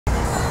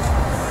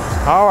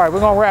All right, we're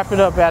going to wrap it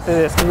up after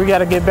this because we got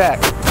to get back.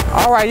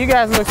 All right, you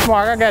guys look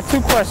smart. I got 2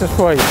 questions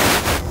for you.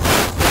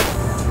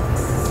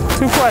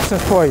 2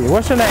 questions for you.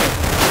 What's your name?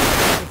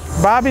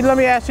 Bobby, let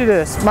me ask you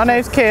this. My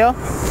name's Kael.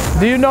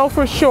 Do you know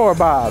for sure,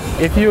 Bob,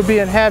 if you'll be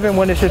in heaven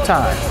when it's your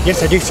time?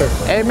 Yes, I do, sir.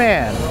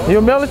 Amen.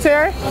 You're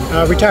military?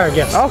 Retired,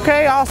 yes.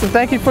 Okay, awesome.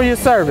 Thank you for your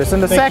service.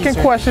 And the second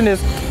question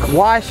is,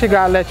 why should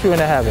God let you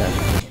into heaven?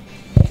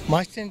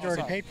 My sins are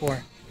already paid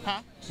for.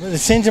 Huh? The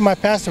sins in my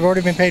past have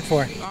already been paid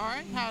for. All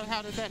right.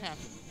 How did that happen?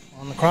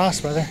 On the cross,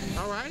 brother.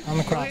 All right. On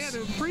the cross. Go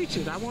ahead and preach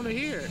it. I want to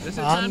hear it. This is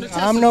time to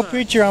testify. I'm no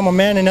preacher. I'm a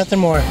man and nothing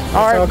more.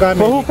 All right. But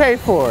who paid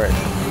for it?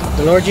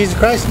 The Lord Jesus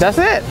Christ. That's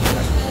it.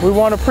 We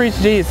want to preach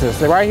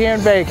Jesus right here in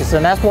Vegas,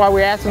 and that's why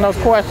we're asking those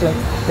questions.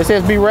 It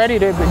says be ready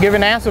to give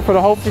an answer for the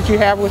hope that you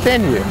have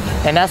within you,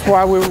 and that's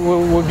why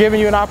we're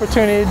giving you an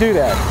opportunity to do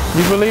that.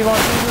 You believe on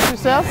Jesus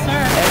yourself?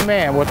 Yes, sir.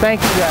 Amen. Well,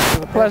 thank you guys.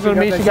 It's a pleasure to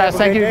meet you guys.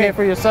 Thank you again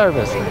for your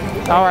service.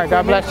 All right,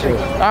 God bless you.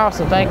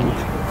 Awesome, thank you.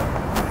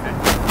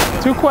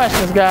 2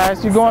 questions,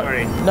 guys. You going?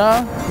 No?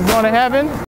 You going to heaven?